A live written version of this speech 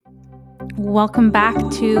Welcome back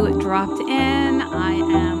to Dropped In. I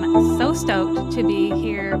am so stoked to be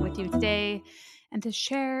here with you today and to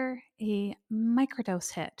share a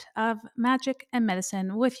microdose hit of magic and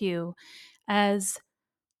medicine with you as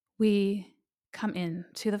we come in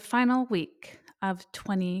to the final week of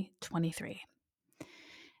 2023.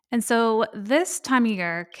 And so, this time of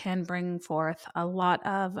year can bring forth a lot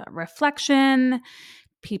of reflection.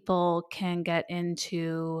 People can get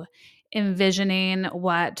into envisioning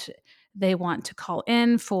what they want to call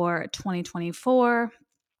in for 2024.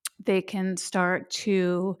 They can start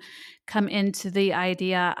to come into the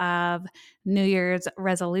idea of New Year's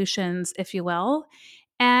resolutions, if you will.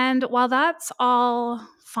 And while that's all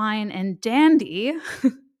fine and dandy,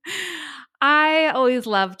 I always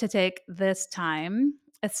love to take this time,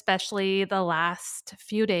 especially the last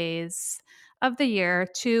few days of the year,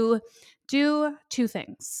 to do two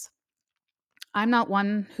things. I'm not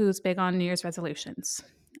one who's big on New Year's resolutions.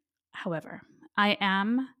 However, I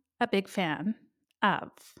am a big fan of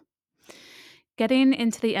getting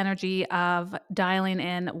into the energy of dialing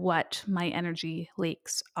in what my energy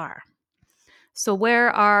leaks are. So, where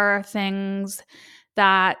are things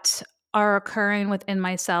that are occurring within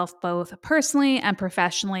myself, both personally and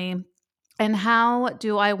professionally? And how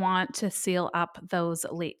do I want to seal up those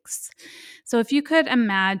leaks? So, if you could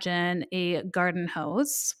imagine a garden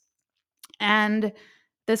hose, and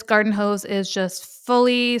this garden hose is just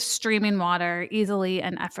fully streaming water easily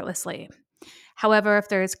and effortlessly. However, if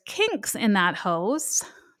there's kinks in that hose,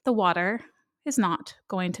 the water is not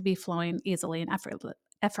going to be flowing easily and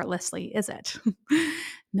effortlessly, is it?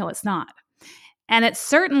 No, it's not. And it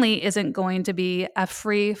certainly isn't going to be a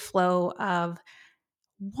free flow of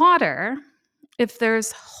water if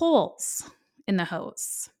there's holes in the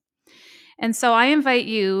hose. And so I invite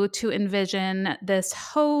you to envision this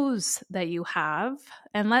hose that you have.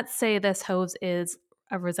 And let's say this hose is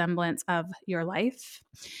a resemblance of your life.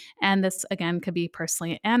 And this, again, could be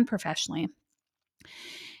personally and professionally.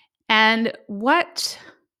 And what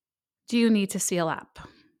do you need to seal up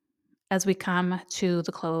as we come to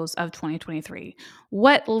the close of 2023?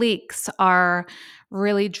 What leaks are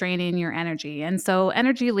really draining your energy? And so,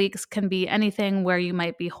 energy leaks can be anything where you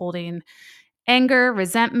might be holding anger,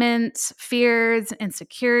 resentment, fears,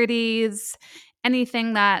 insecurities,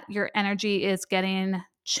 anything that your energy is getting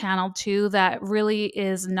channeled to that really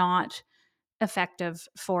is not effective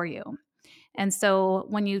for you. And so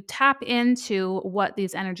when you tap into what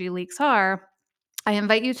these energy leaks are, I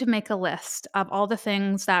invite you to make a list of all the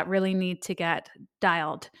things that really need to get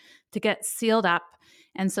dialed, to get sealed up.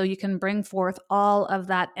 And so you can bring forth all of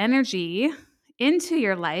that energy into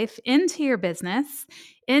your life, into your business,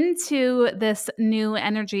 into this new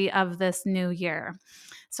energy of this new year.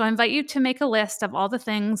 So I invite you to make a list of all the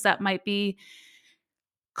things that might be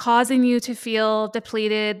causing you to feel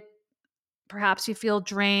depleted. Perhaps you feel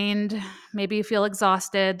drained. Maybe you feel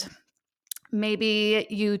exhausted. Maybe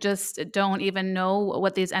you just don't even know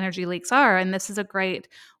what these energy leaks are. And this is a great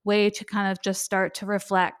way to kind of just start to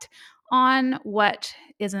reflect on what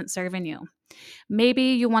isn't serving you. Maybe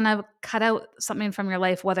you want to cut out something from your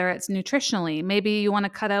life, whether it's nutritionally. Maybe you want to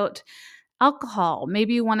cut out alcohol.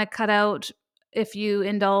 Maybe you want to cut out if you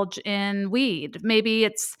indulge in weed. Maybe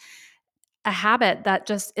it's a habit that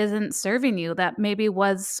just isn't serving you, that maybe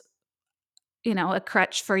was a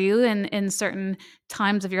crutch for you in certain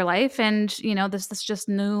times of your life. And, this is just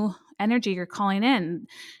new energy you're calling in,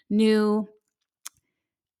 new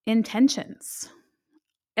intentions.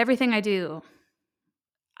 Everything I do,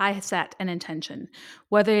 I set an intention,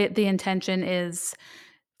 whether the intention is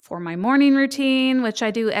for my morning routine, which I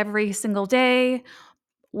do every single day,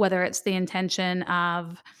 whether it's the intention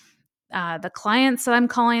of the clients that I'm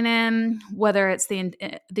calling in, whether it's the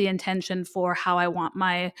intention for how I want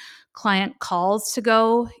my client calls to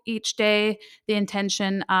go each day, the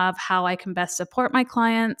intention of how I can best support my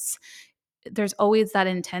clients. There's always that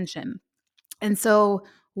intention. And so,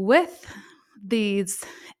 with these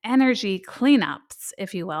energy cleanups,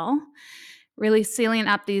 if you will, really sealing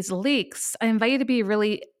up these leaks, I invite you to be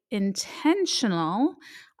really intentional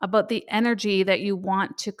about the energy that you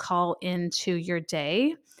want to call into your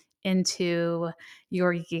day, into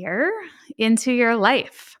your year, into your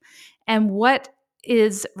life, and what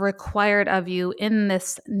is required of you in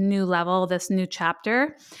this new level, this new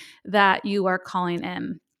chapter that you are calling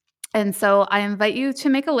in. And so I invite you to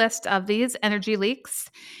make a list of these energy leaks.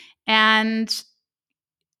 And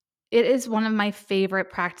it is one of my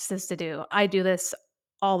favorite practices to do. I do this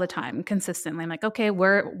all the time consistently. I'm like, okay,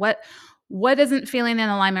 what isn't feeling in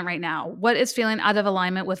alignment right now? What is feeling out of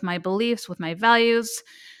alignment with my beliefs, with my values?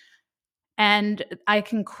 And I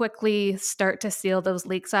can quickly start to seal those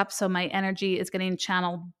leaks up. So my energy is getting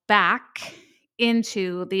channeled back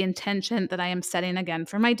into the intention that I am setting again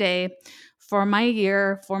for my day, for my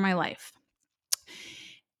year, for my life.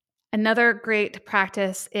 Another great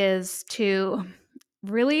practice is to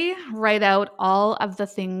really write out all of the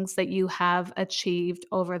things that you have achieved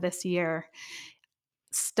over this year.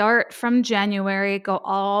 Start from January, go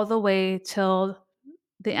all the way till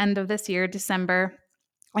the end of this year, December,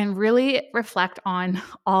 and really reflect on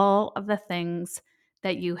all of the things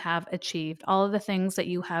that you have achieved, all of the things that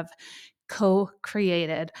you have co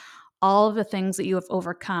created, all of the things that you have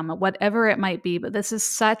overcome, whatever it might be. But this is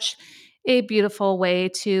such a beautiful way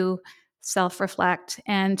to self reflect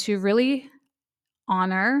and to really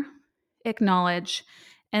honor, acknowledge,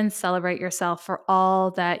 and celebrate yourself for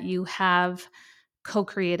all that you have co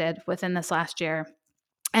created within this last year.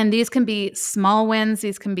 And these can be small wins,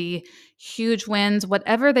 these can be huge wins,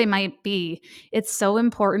 whatever they might be. It's so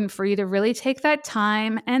important for you to really take that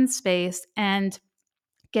time and space and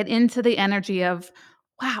get into the energy of,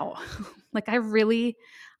 wow, like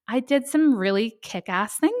I did some really kick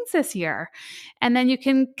ass things this year. And then you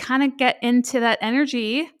can kind of get into that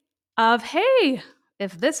energy of, hey,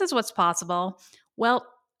 if this is what's possible, well,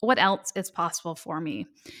 what else is possible for me?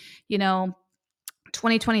 You know,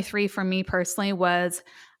 2023 for me personally was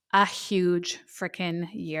a huge freaking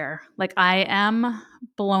year. Like, I am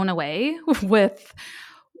blown away with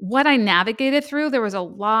what I navigated through. There was a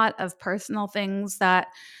lot of personal things that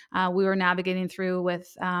we were navigating through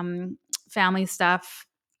with family stuff.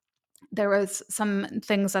 There was some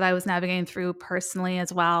things that I was navigating through personally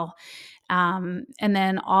as well. And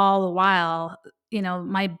then all the while,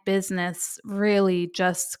 my business really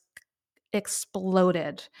just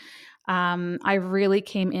exploded. I really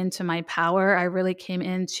came into my power. I really came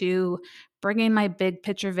into bringing my big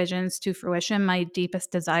picture visions to fruition, my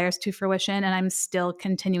deepest desires to fruition. And I'm still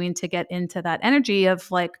continuing to get into that energy of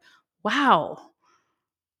like, wow,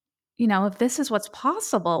 if this is what's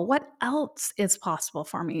possible, what else is possible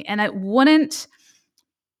for me? And it wouldn't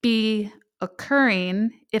be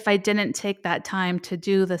occurring if I didn't take that time to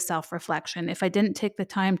do the self reflection, if I didn't take the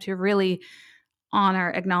time to really honor,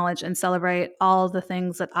 acknowledge, and celebrate all the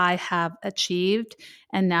things that I have achieved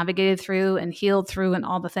and navigated through and healed through and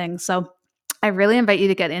all the things. So I really invite you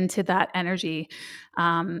to get into that energy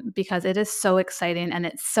because it is so exciting and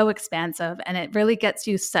it's so expansive and it really gets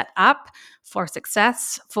you set up for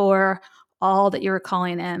success for all that you're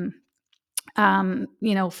calling in.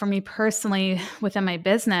 For me personally, within my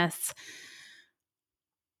business,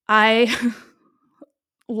 I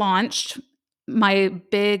launched my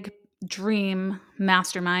big dream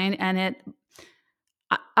mastermind, and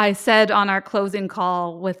I said on our closing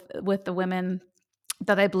call with the women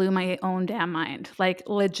that I blew my own damn mind, like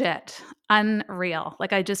legit, unreal.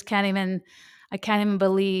 Like I can't even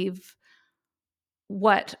believe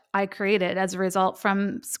what I created as a result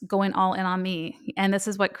from going all in on me. And this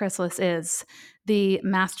is what Chrysalis is, the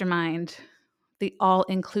mastermind, the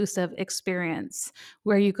all-inclusive experience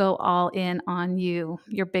where you go all in on you,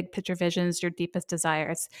 your big picture visions, your deepest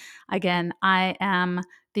desires. Again, I am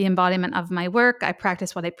the embodiment of my work. I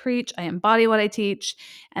practice what I preach. I embody what I teach.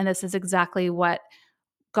 And this is exactly what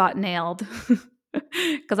got nailed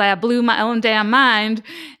because I blew my own damn mind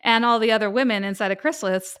and all the other women inside of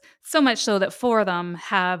Chrysalis, so much so that 4 of them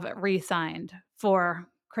have re-signed for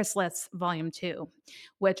Chrysalis Volume 2,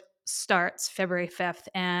 which starts February 5th.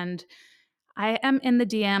 And I am in the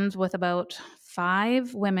DMs with about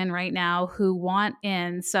 5 women right now who want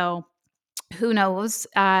in. So who knows?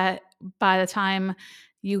 By the time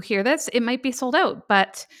you hear this, it might be sold out.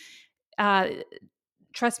 But uh,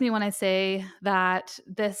 trust me when I say that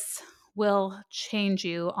this will change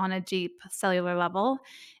you on a deep cellular level,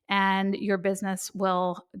 and your business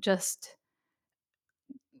will just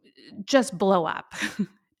blow up.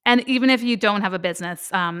 And even if you don't have a business,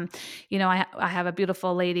 I have a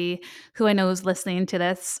beautiful lady who I know is listening to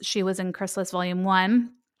this. She was in Chrysalis Volume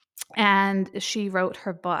 1 and she wrote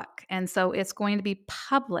her book. And so it's going to be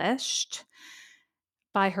published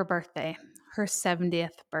by her birthday, her 70th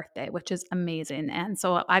birthday, which is amazing. And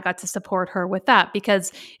so I got to support her with that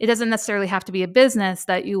because it doesn't necessarily have to be a business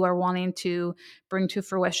that you are wanting to bring to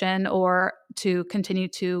fruition or to continue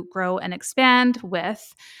to grow and expand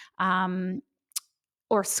with.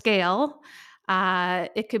 Or scale.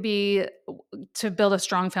 It could be to build a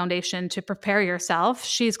strong foundation to prepare yourself.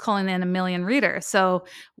 She's calling in 1 million readers. So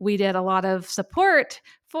we did a lot of support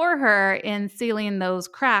for her in sealing those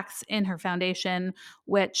cracks in her foundation,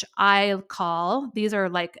 which I call, these are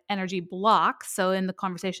like energy blocks. So in the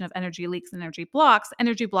conversation of energy leaks and energy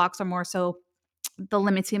blocks are more so the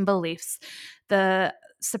limiting beliefs, the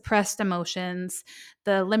suppressed emotions,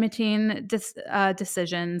 the limiting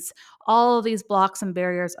decisions, all of these blocks and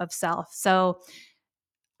barriers of self. So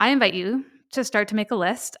I invite you to start to make a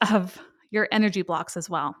list of your energy blocks as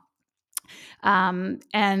well.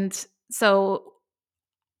 And so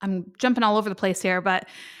I'm jumping all over the place here, but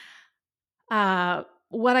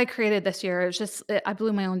what I created this year is just I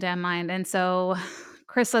blew my own damn mind. And so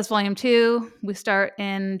Chrysalis Volume 2, we start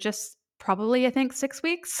in just probably I think 6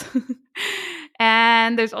 weeks.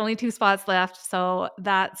 And there's only 2 spots left, so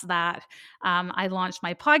that's that. I launched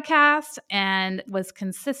my podcast and was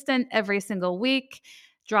consistent every single week,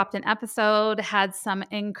 dropped an episode, had some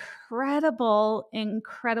incredible,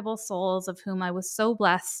 incredible souls of whom I was so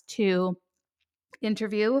blessed to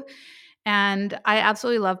interview. And I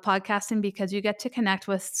absolutely love podcasting because you get to connect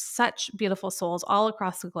with such beautiful souls all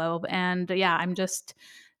across the globe. And yeah, I'm just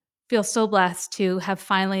feel so blessed to have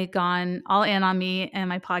finally gone all in on me and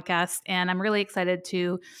my podcast. And I'm really excited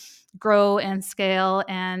to grow and scale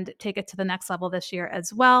and take it to the next level this year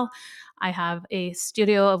as well. I have a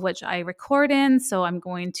studio of which I record in. So I'm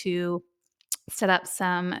going to set up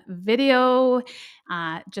some video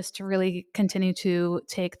just to really continue to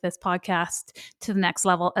take this podcast to the next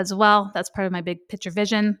level as well. That's part of my big picture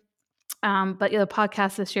vision. But the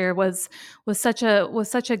podcast this year was such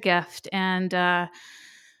a gift, and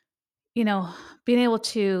being able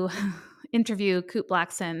to interview Coop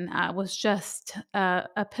Blackson was just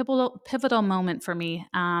a pivotal moment for me,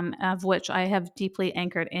 of which I have deeply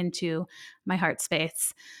anchored into my heart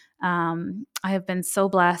space. I have been so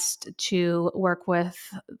blessed to work with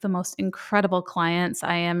the most incredible clients.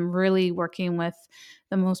 I am really working with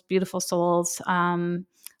the most beautiful souls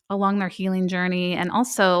along their healing journey, and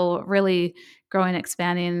also really growing,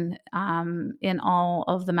 expanding in all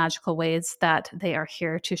of the magical ways that they are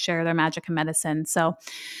here to share their magic and medicine. So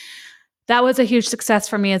that was a huge success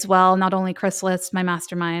for me as well. Not only Chrysalis, my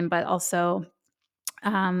mastermind, but also,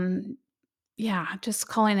 um, yeah, just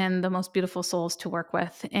calling in the most beautiful souls to work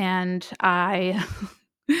with. And I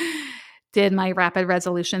did my rapid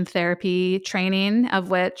resolution therapy training,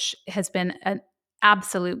 of which has been an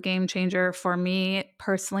absolute game changer for me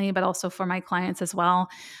personally, but also for my clients as well.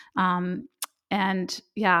 Um, and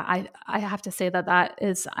yeah, I have to say that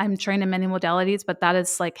is, I'm trained in many modalities, but that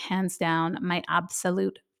is like hands down my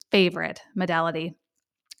absolute favorite modality.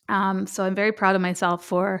 So I'm very proud of myself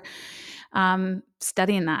for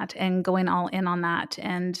studying that and going all in on that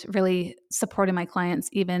and really supporting my clients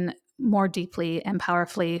even more deeply and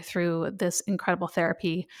powerfully through this incredible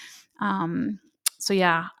therapy. Um, so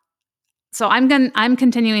yeah, so I'm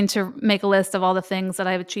continuing to make a list of all the things that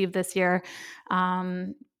I've achieved this year.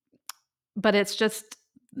 Um, but it's just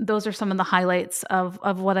those are some of the highlights of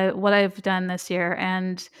what I've done this year.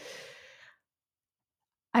 And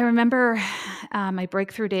I remember my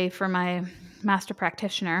breakthrough day for my master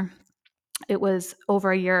practitioner. It was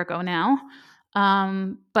over a year ago now.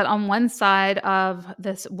 But on one side of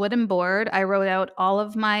this wooden board, I wrote out all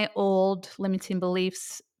of my old limiting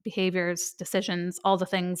beliefs, behaviors, decisions, all the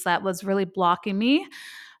things that was really blocking me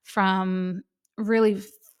from really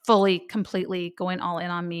fully, completely going all in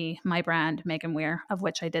on me, my brand, Megan Weir, of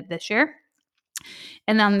which I did this year.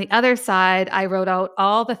 And on the other side, I wrote out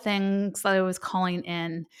all the things that I was calling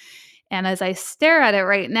in. And as I stare at it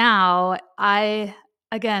right now,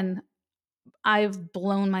 again, I've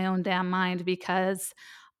blown my own damn mind because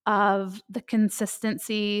of the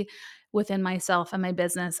consistency within myself and my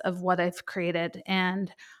business of what I've created.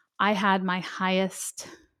 And I had my highest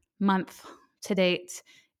month to date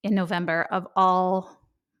in November of all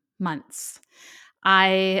months.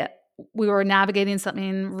 I we were navigating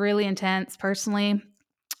something really intense personally.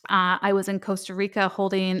 I was in Costa Rica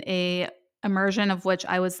holding a immersion of which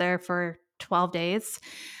I was there for 12 days,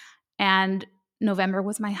 and November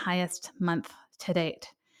was my highest month to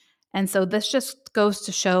date. And so this just goes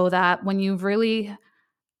to show that when you really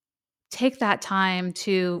take that time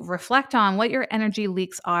to reflect on what your energy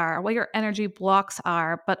leaks are, what your energy blocks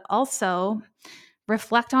are, but also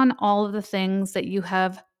reflect on all of the things that you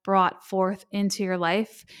have brought forth into your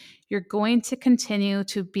life, you're going to continue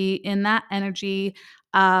to be in that energy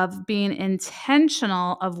of being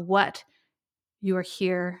intentional of what you are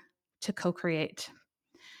here to co create.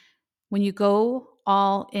 When you go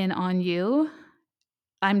all in on you,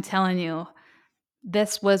 I'm telling you,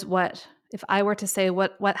 this was what, if I were to say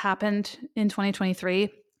what happened in 2023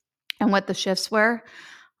 and what the shifts were,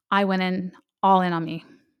 I went in all in on me.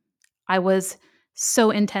 I was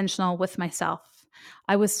so intentional with myself.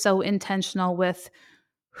 I was so intentional with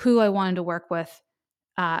who I wanted to work with.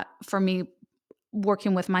 For me,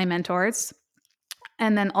 working with my mentors,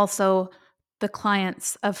 and then also the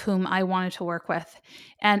clients of whom I wanted to work with.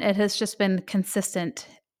 And it has just been consistent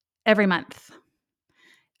every month.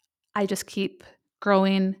 I just keep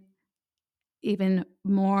growing even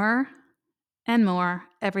more and more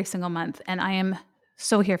every single month. And I am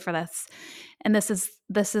so here for this. And this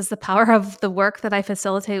is the power of the work that I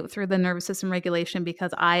facilitate through the nervous system regulation,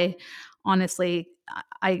 because I honestly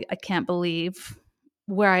I can't believe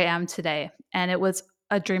where I am today. And it was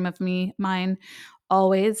a dream of mine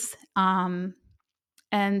always. And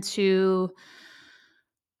to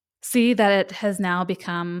see that it has now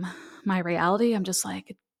become my reality, I'm just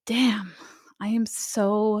like, damn, I am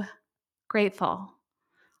so grateful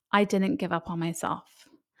I didn't give up on myself.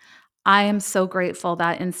 I am so grateful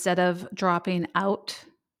that instead of dropping out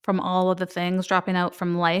from all of the things, dropping out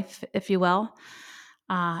from life, if you will,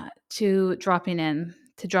 to dropping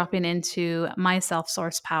into my self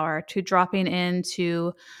source power, to dropping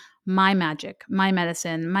into my magic, my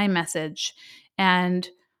medicine, my message, and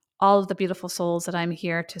all of the beautiful souls that I'm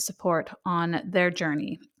here to support on their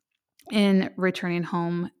journey in returning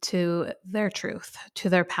home to their truth, to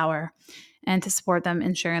their power, and to support them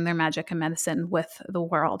in sharing their magic and medicine with the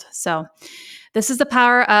world. So, this is the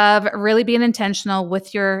power of really being intentional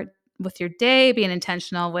with your day, being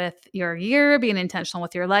intentional with your year, being intentional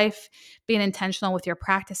with your life, being intentional with your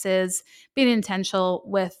practices, being intentional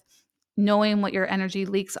with knowing what your energy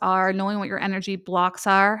leaks are, knowing what your energy blocks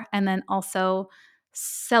are, and then also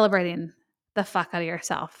celebrating the fuck out of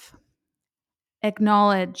yourself.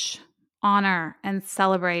 Acknowledge, honor, and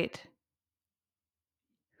celebrate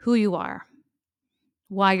who you are,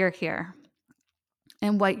 why you're here,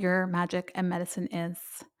 and what your magic and medicine is.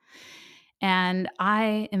 And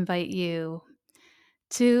I invite you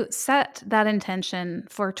to set that intention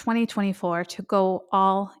for 2024 to go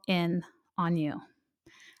all in on you.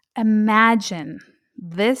 Imagine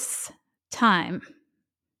this time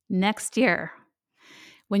next year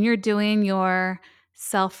when you're doing your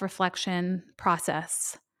self reflection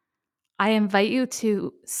process. I invite you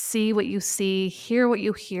to see what you see, hear what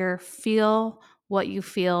you hear, feel what you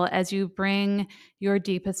feel as you bring your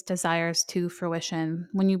deepest desires to fruition,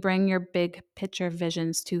 when you bring your big picture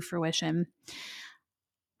visions to fruition.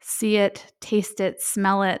 See it, taste it,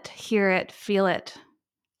 smell it, hear it, feel it,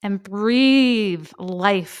 and breathe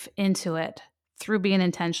life into it through being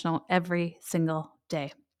intentional every single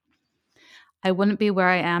day. I wouldn't be where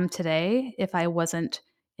I am today if I wasn't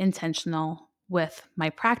intentional with my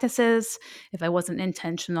practices, if I wasn't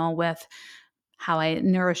intentional with how I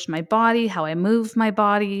nourish my body, how I move my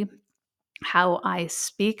body, how I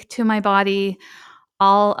speak to my body,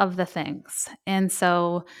 all of the things. And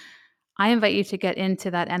so I invite you to get into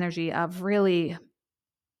that energy of really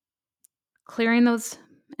clearing those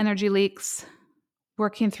energy leaks,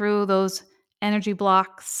 working through those energy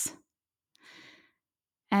blocks,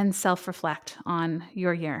 and self reflect on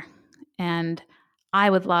your year. And I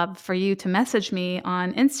would love for you to message me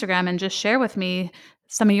on Instagram and just share with me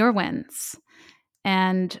some of your wins.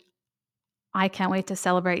 And I can't wait to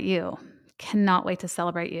celebrate you. Cannot wait to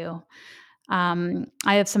celebrate you. I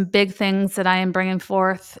have some big things that I am bringing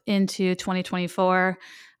forth into 2024,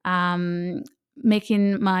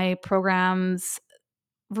 making my programs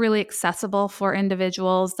really accessible for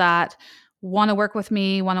individuals that want to work with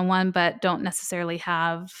me one-on-one but don't necessarily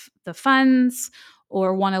have the funds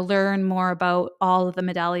or want to learn more about all of the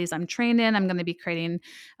modalities I'm trained in. I'm going to be creating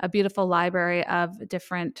a beautiful library of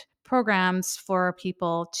different programs for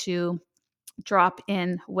people to drop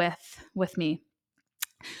in with me.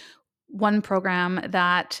 One program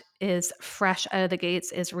that is fresh out of the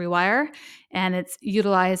gates is Rewire, and it's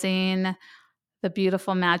utilizing the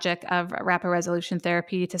beautiful magic of rapid resolution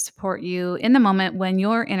therapy to support you in the moment when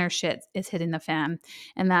your inner shit is hitting the fan.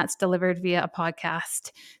 And that's delivered via a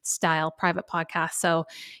podcast style private podcast. So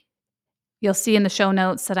you'll see in the show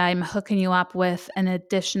notes that I'm hooking you up with an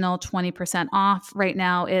additional 20% off. Right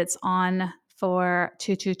now it's on for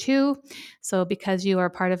 222. So because you are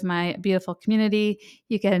part of my beautiful community,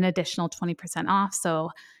 you get an additional 20% off. So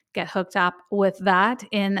get hooked up with that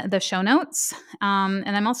in the show notes. And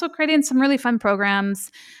I'm also creating some really fun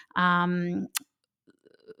programs, some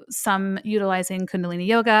utilizing Kundalini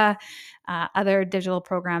Yoga, other digital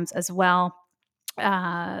programs as well.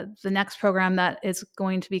 The next program that is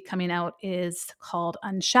going to be coming out is called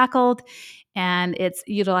Unshackled, and it's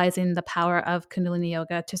utilizing the power of Kundalini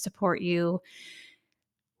Yoga to support you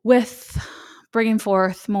with bringing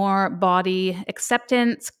forth more body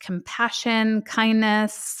acceptance, compassion,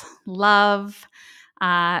 kindness, love,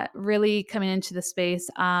 really coming into the space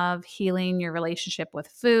of healing your relationship with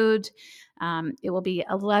food, It will be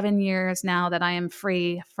 11 years now that I am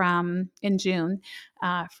free from, in June,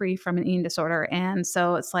 free from an eating disorder. And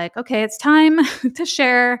so it's like, okay, it's time to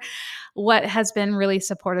share what has been really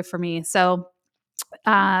supportive for me. So,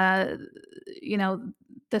 uh, you know,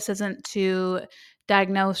 this isn't to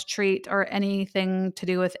diagnose, treat, or anything to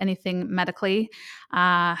do with anything medically.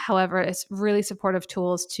 However, it's really supportive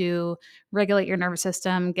tools to regulate your nervous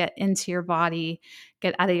system, get into your body,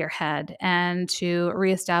 get out of your head, and to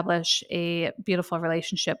reestablish a beautiful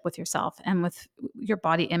relationship with yourself and with your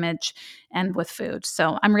body image and with food.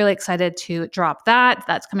 So I'm really excited to drop that.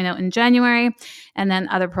 That's coming out in January. And then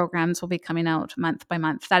other programs will be coming out month by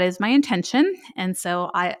month. That is my intention. And so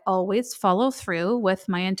I always follow through with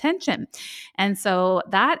my intention. And so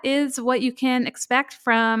that is what you can expect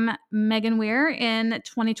from Megan Weir in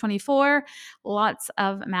 2024. Lots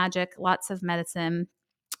of magic, lots of medicine,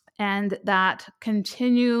 and that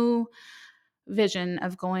continue vision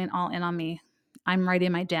of going all in on me. I'm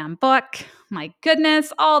writing my damn book. My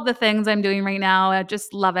goodness, all the things I'm doing right now. I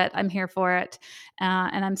just love it. I'm here for it.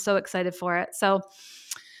 And I'm so excited for it. So,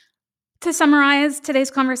 to summarize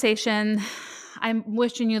today's conversation, I'm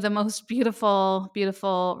wishing you the most beautiful,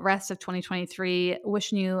 beautiful rest of 2023,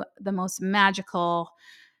 wishing you the most magical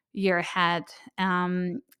year ahead.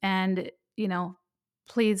 And,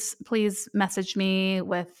 please message me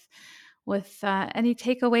with any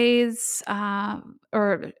takeaways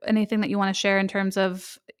or anything that you want to share in terms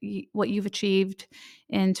of what you've achieved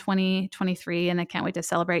in 2023. And I can't wait to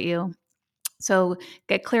celebrate you. So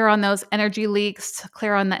get clear on those energy leaks,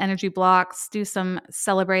 clear on the energy blocks, do some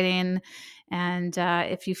celebrating. And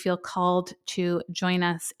if you feel called to join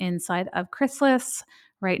us inside of Chrysalis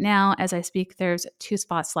right now, as I speak, there's 2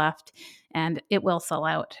 spots left and it will sell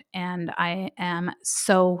out. And I am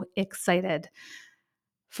so excited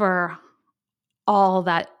for all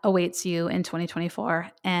that awaits you in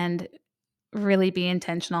 2024. And really be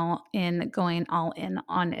intentional in going all in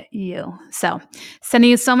on you. So,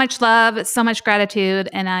 sending you so much love, so much gratitude,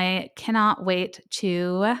 and I cannot wait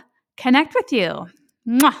to connect with you.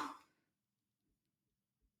 Mwah!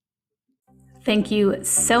 Thank you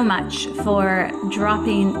so much for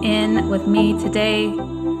dropping in with me today.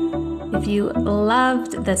 If you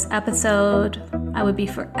loved this episode, I would be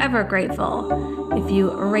forever grateful if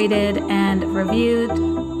you rated and reviewed.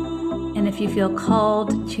 And if you feel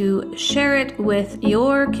called to share it with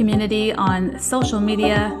your community on social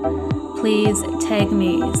media, please tag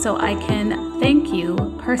me so I can thank you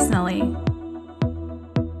personally.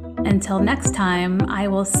 Until next time, I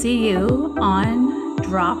will see you on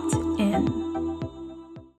Dropped In.